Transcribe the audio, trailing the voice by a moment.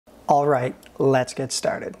All right, let's get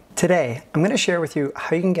started. Today, I'm going to share with you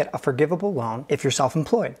how you can get a forgivable loan if you're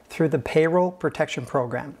self-employed through the Payroll Protection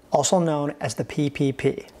Program, also known as the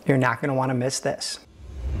PPP. You're not going to want to miss this.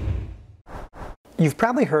 You've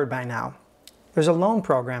probably heard by now, there's a loan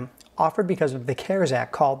program offered because of the CARES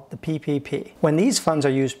Act called the PPP. When these funds are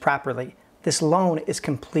used properly, this loan is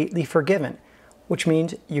completely forgiven, which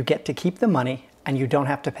means you get to keep the money and you don't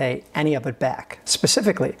have to pay any of it back.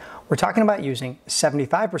 Specifically, we're talking about using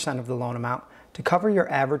 75% of the loan amount to cover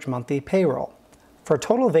your average monthly payroll for a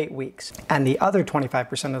total of 8 weeks. And the other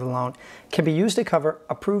 25% of the loan can be used to cover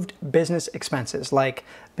approved business expenses like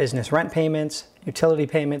business rent payments, utility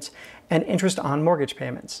payments, and interest on mortgage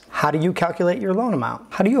payments. How do you calculate your loan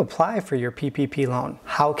amount? How do you apply for your PPP loan?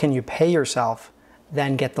 How can you pay yourself,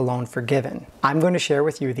 then get the loan forgiven? I'm going to share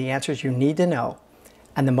with you the answers you need to know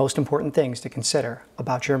and the most important things to consider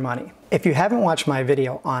about your money. If you haven't watched my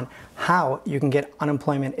video on how you can get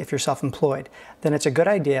unemployment if you're self-employed, then it's a good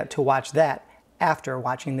idea to watch that after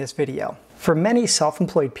watching this video. For many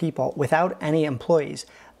self-employed people without any employees,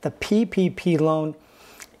 the PPP loan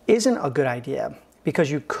isn't a good idea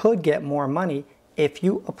because you could get more money if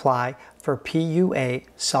you apply for PUA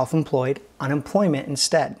self-employed unemployment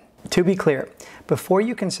instead. To be clear, before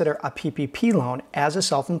you consider a PPP loan as a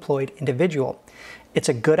self-employed individual, it's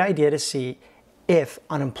a good idea to see if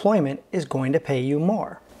unemployment is going to pay you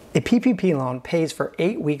more. A PPP loan pays for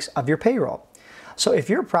 8 weeks of your payroll. So if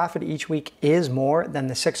your profit each week is more than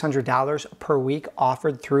the $600 per week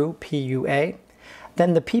offered through PUA,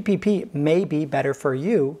 then the PPP may be better for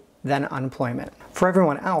you than unemployment. For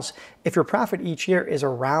everyone else, if your profit each year is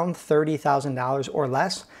around $30,000 or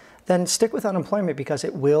less, then stick with unemployment because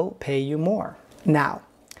it will pay you more. Now,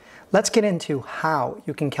 let's get into how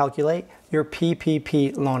you can calculate your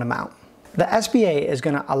PPP loan amount. The SBA is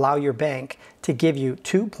going to allow your bank to give you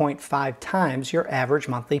 2.5 times your average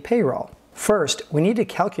monthly payroll. First, we need to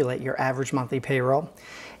calculate your average monthly payroll.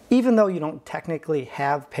 Even though you don't technically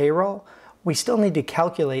have payroll, we still need to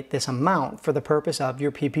calculate this amount for the purpose of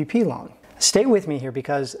your PPP loan. Stay with me here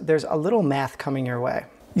because there's a little math coming your way.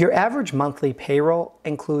 Your average monthly payroll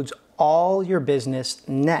includes all your business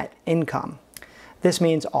net income. This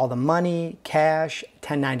means all the money, cash,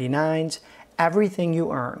 1099s, everything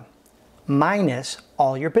you earn, minus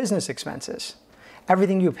all your business expenses,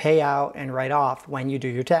 everything you pay out and write off when you do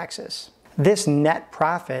your taxes. This net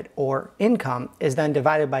profit or income is then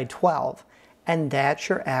divided by 12, and that's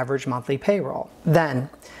your average monthly payroll. Then,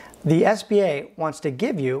 the SBA wants to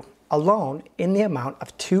give you a loan in the amount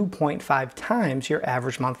of 2.5 times your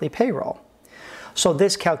average monthly payroll. So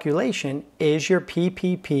this calculation is your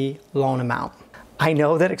PPP loan amount. I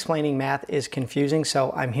know that explaining math is confusing,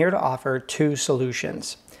 so I'm here to offer two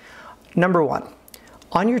solutions. Number one,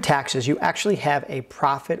 on your taxes, you actually have a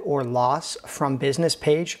profit or loss from business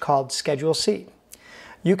page called Schedule C.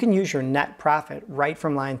 You can use your net profit right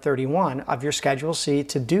from line 31 of your Schedule C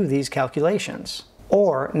to do these calculations.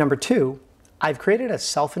 Or number two, I've created a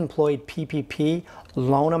self-employed PPP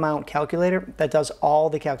loan amount calculator that does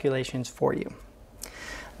all the calculations for you.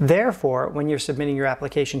 Therefore, when you're submitting your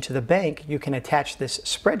application to the bank, you can attach this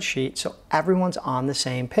spreadsheet so everyone's on the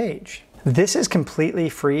same page. This is completely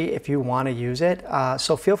free if you want to use it,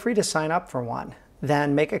 so feel free to sign up for one.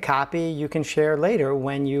 Then make a copy you can share later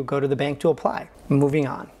when you go to the bank to apply. Moving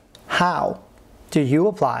on. How do you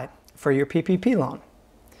apply for your PPP loan?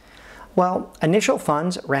 Well, initial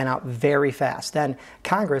funds ran out very fast. Then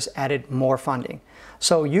Congress added more funding.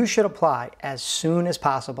 So you should apply as soon as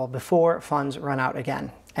possible before funds run out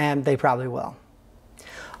again, and they probably will.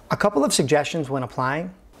 A couple of suggestions when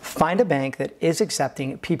applying: find a bank that is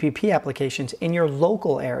accepting PPP applications in your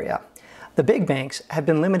local area. The big banks have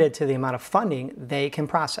been limited to the amount of funding they can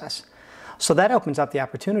process. So that opens up the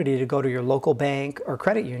opportunity to go to your local bank or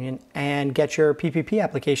credit union and get your PPP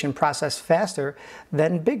application processed faster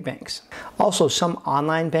than big banks. Also, some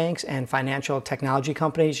online banks and financial technology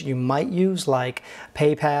companies you might use, like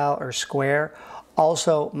PayPal or Square,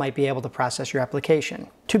 also might be able to process your application.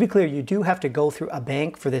 To be clear, you do have to go through a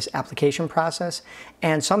bank for this application process,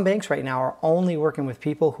 and some banks right now are only working with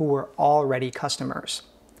people who were already customers.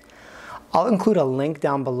 I'll include a link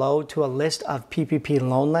down below to a list of PPP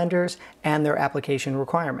loan lenders and their application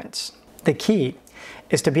requirements. The key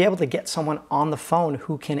is to be able to get someone on the phone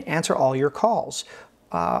who can answer all your calls,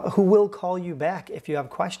 who will call you back if you have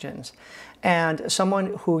questions, and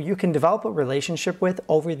someone who you can develop a relationship with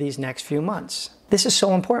over these next few months. This is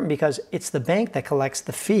so important because it's the bank that collects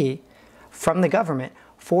the fee from the government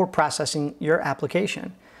for processing your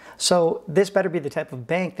application. So this better be the type of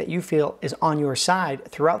bank that you feel is on your side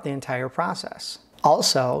throughout the entire process.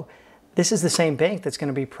 Also, This is the same bank that's going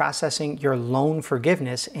to be processing your loan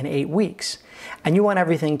forgiveness in 8 weeks. And you want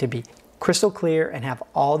everything to be crystal clear and have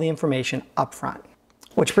all the information up front.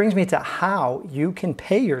 Which brings me to how you can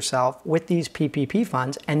pay yourself with these PPP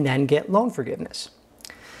funds and then get loan forgiveness.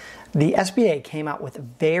 The SBA came out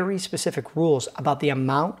with very specific rules about the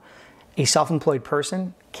amount a self-employed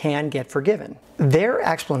person can get forgiven. Their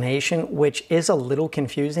explanation, which is a little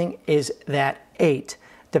confusing, is that 8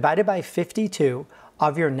 divided by 52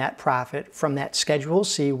 of your net profit from that Schedule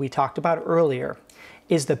C we talked about earlier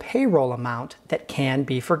is the payroll amount that can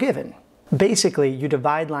be forgiven. Basically, you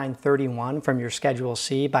divide line 31 from your Schedule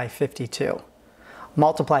C by 52.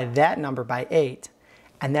 Multiply that number by 8,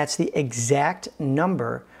 and that's the exact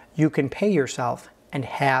number you can pay yourself and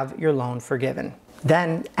have your loan forgiven.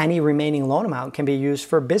 Then, any remaining loan amount can be used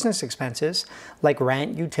for business expenses like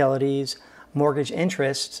rent, utilities, mortgage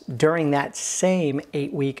interest during that same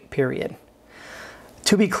 8-week period.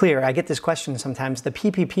 To be clear, I get this question sometimes, the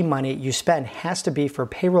PPP money you spend has to be for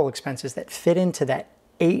payroll expenses that fit into that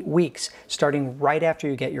 8 weeks starting right after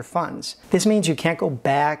you get your funds. This means you can't go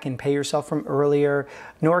back and pay yourself from earlier,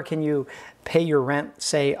 nor can you pay your rent,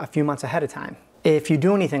 say, a few months ahead of time. If you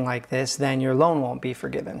do anything like this, then your loan won't be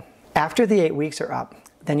forgiven. After the 8 weeks are up,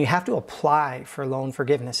 then you have to apply for loan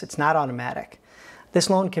forgiveness. It's not automatic. This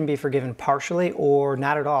loan can be forgiven partially or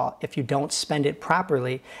not at all if you don't spend it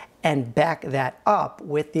properly and back that up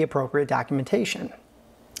with the appropriate documentation.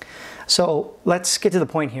 So let's get to the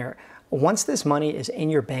point here. Once this money is in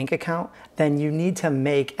your bank account, then you need to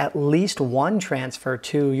make at least one transfer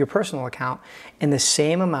to your personal account in the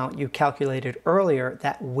same amount you calculated earlier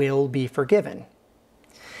that will be forgiven.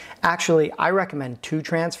 Actually, I recommend 2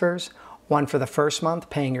 transfers, one for the first month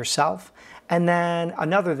paying yourself, and then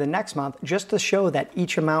another the next month just to show that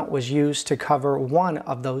each amount was used to cover one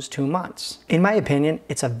of those 2 months. In my opinion,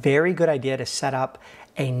 it's a very good idea to set up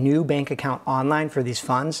a new bank account online for these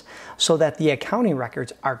funds so that the accounting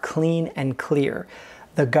records are clean and clear.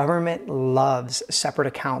 The government loves separate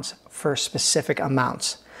accounts for specific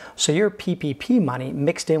amounts. So your PPP money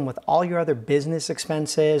mixed in with all your other business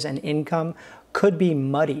expenses and income could be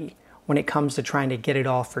muddy when it comes to trying to get it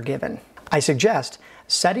all forgiven. I suggest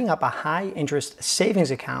setting up a high interest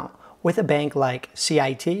savings account with a bank like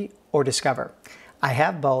CIT or Discover. I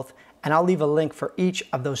have both, and I'll leave a link for each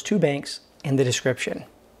of those 2 banks in the description.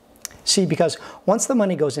 See, because once the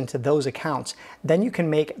money goes into those accounts, then you can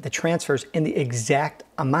make the transfers in the exact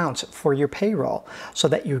amounts for your payroll so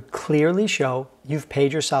that you clearly show you've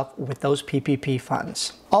paid yourself with those PPP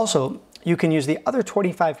funds. Also, you can use the other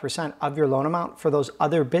 25% of your loan amount for those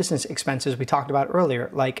other business expenses we talked about earlier,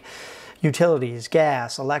 like utilities,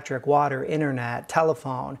 gas, electric, water, internet,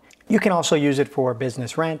 telephone. You can also use it for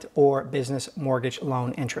business rent or business mortgage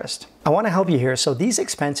loan interest. I want to help you here. So these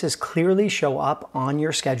expenses clearly show up on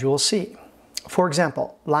your Schedule C. For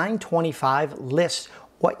example, line 25 lists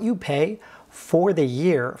what you pay for the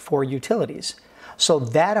year for utilities. So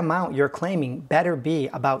that amount you're claiming better be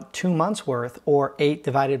about 2 months worth, or 8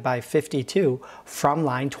 divided by 52 from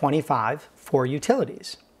line 25 for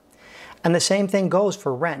utilities. And the same thing goes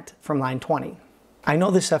for rent from line 20. I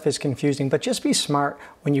know this stuff is confusing, but just be smart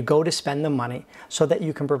when you go to spend the money so that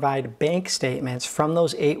you can provide bank statements from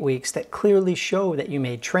those 8 weeks that clearly show that you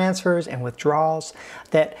made transfers and withdrawals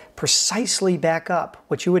that precisely back up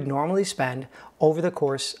what you would normally spend over the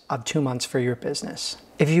course of 2 months for your business.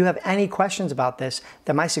 If you have any questions about this,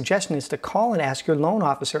 then my suggestion is to call and ask your loan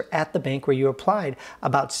officer at the bank where you applied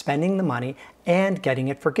about spending the money and getting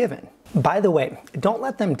it forgiven. By the way, don't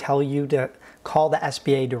let them tell you to call the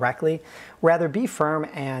SBA directly. Rather, be firm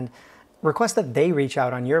and request that they reach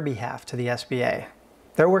out on your behalf to the SBA.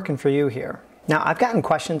 They're working for you here. Now, I've gotten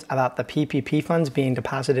questions about the PPP funds being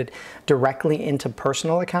deposited directly into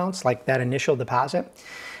personal accounts, like that initial deposit.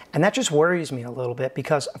 And that just worries me a little bit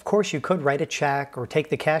because, of course, you could write a check or take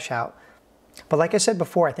the cash out. But like I said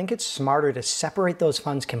before, I think it's smarter to separate those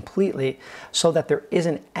funds completely so that there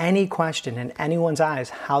isn't any question in anyone's eyes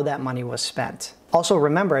how that money was spent. Also,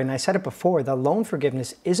 remember, and I said it before, the loan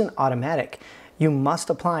forgiveness isn't automatic. You must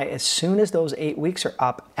apply as soon as those 8 weeks are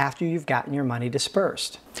up after you've gotten your money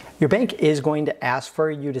dispersed. Your bank is going to ask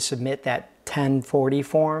for you to submit that 1040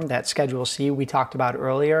 form, that Schedule C we talked about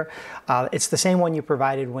earlier. It's the same one you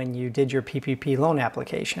provided when you did your PPP loan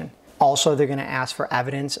application. Also, they're going to ask for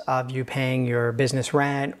evidence of you paying your business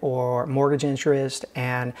rent or mortgage interest,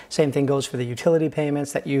 and same thing goes for the utility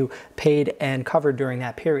payments that you paid and covered during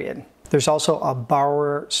that period. There's also a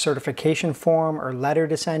borrower certification form or letter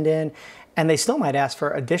to send in, and they still might ask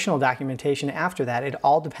for additional documentation after that. It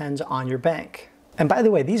all depends on your bank. And by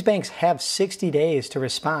the way, these banks have 60 days to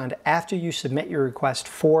respond after you submit your request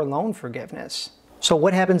for loan forgiveness. So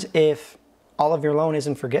what happens if all of your loan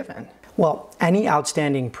isn't forgiven? Well, any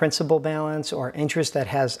outstanding principal balance or interest that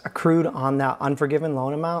has accrued on that unforgiven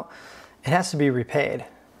loan amount, it has to be repaid.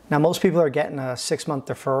 Now, most people are getting a 6-month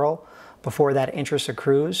deferral before that interest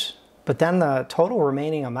accrues, but then the total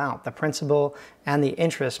remaining amount, the principal and the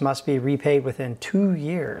interest, must be repaid within 2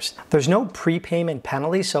 years. There's no prepayment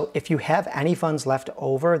penalty, so if you have any funds left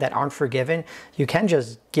over that aren't forgiven, you can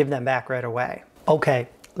just give them back right away. Okay,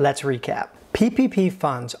 let's recap. PPP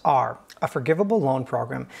funds are a forgivable loan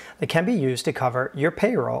program that can be used to cover your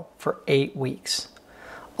payroll for 8 weeks.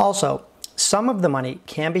 Also, some of the money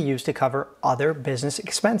can be used to cover other business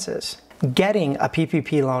expenses. Getting a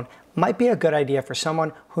PPP loan might be a good idea for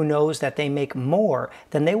someone who knows that they make more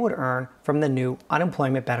than they would earn from the new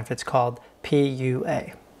unemployment benefits called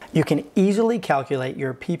PUA. You can easily calculate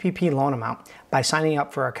your PPP loan amount by signing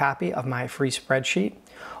up for a copy of my free spreadsheet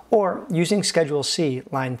or using Schedule C,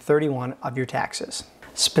 line 31 of your taxes.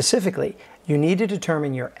 Specifically, you need to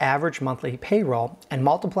determine your average monthly payroll and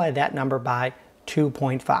multiply that number by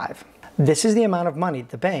 2.5. This is the amount of money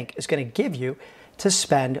the bank is going to give you to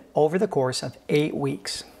spend over the course of 8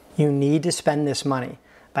 weeks. You need to spend this money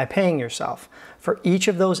by paying yourself for each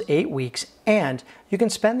of those 8 weeks, and you can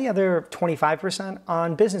spend the other 25%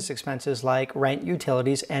 on business expenses like rent,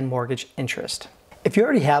 utilities, and mortgage interest. If you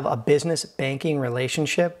already have a business banking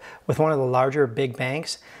relationship with one of the larger big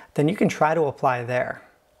banks, then you can try to apply there.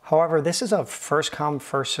 However, this is a first come,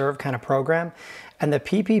 first serve kind of program, and the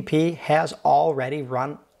PPP has already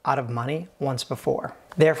run out of money once before.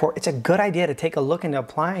 Therefore, it's a good idea to take a look into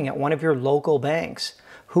applying at one of your local banks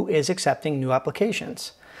who is accepting new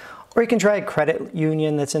applications. Or you can try a credit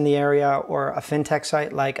union that's in the area or a fintech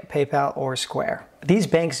site like PayPal or Square. These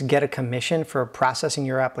banks get a commission for processing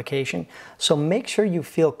your application, so make sure you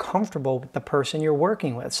feel comfortable with the person you're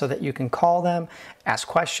working with so that you can call them, ask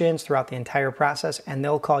questions throughout the entire process, and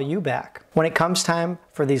they'll call you back. When it comes time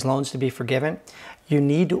for these loans to be forgiven, you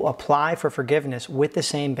need to apply for forgiveness with the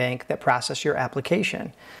same bank that processed your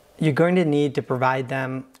application. You're going to need to provide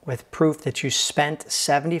them with proof that you spent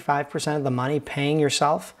 75% of the money paying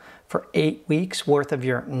yourself for 8 weeks worth of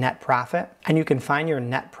your net profit, and you can find your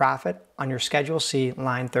net profit on your Schedule C,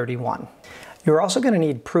 line 31. You're also going to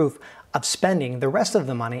need proof of spending the rest of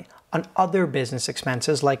the money on other business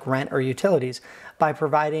expenses like rent or utilities by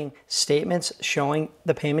providing statements showing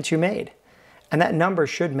the payments you made. And that number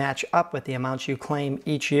should match up with the amounts you claim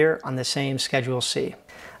each year on the same Schedule C.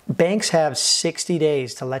 Banks have 60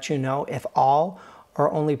 days to let you know if all or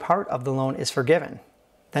only part of the loan is forgiven.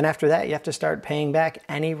 Then after that, you have to start paying back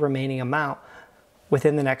any remaining amount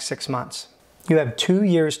within the next 6 months. You have 2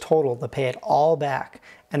 years total to pay it all back,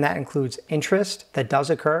 and that includes interest that does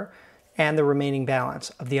occur and the remaining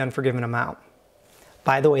balance of the unforgiven amount.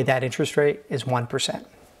 By the way, that interest rate is 1%.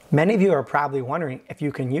 Many of you are probably wondering if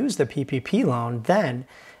you can use the PPP loan then,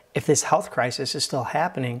 if this health crisis is still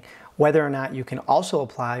happening, whether or not you can also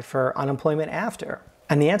apply for unemployment after.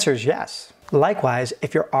 And the answer is yes. Likewise,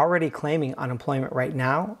 if you're already claiming unemployment right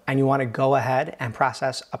now and you want to go ahead and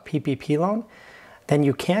process a PPP loan, then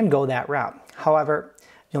you can go that route. However,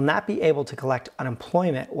 you'll not be able to collect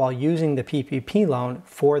unemployment while using the PPP loan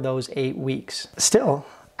for those 8 weeks. Still,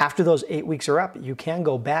 after those 8 weeks are up, you can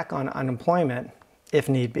go back on unemployment if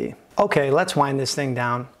need be. Okay, let's wind this thing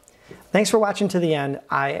down. Thanks for watching to the end.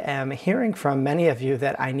 I am hearing from many of you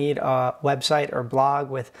that I need a website or blog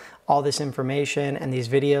with all this information and these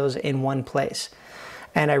videos in one place.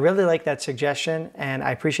 And I really like that suggestion and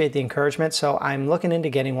I appreciate the encouragement, so I'm looking into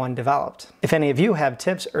getting one developed. If any of you have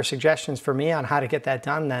tips or suggestions for me on how to get that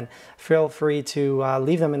done, then feel free to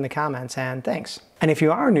leave them in the comments, and thanks. And if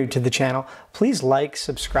you are new to the channel, please like,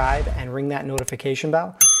 subscribe, and ring that notification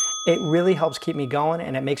bell. It really helps keep me going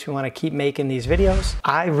and it makes me want to keep making these videos.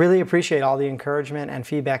 I really appreciate all the encouragement and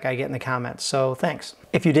feedback I get in the comments, so thanks.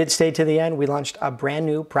 If you did stay to the end, we launched a brand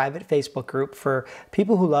new private Facebook group for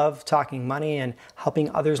people who love talking money and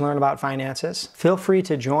helping others learn about finances. Feel free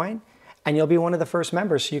to join and you'll be one of the first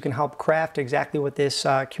members so you can help craft exactly what this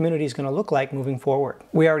community is going to look like moving forward.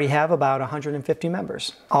 We already have about 150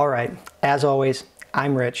 members. All right, as always,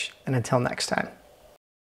 I'm Rich, and until next time.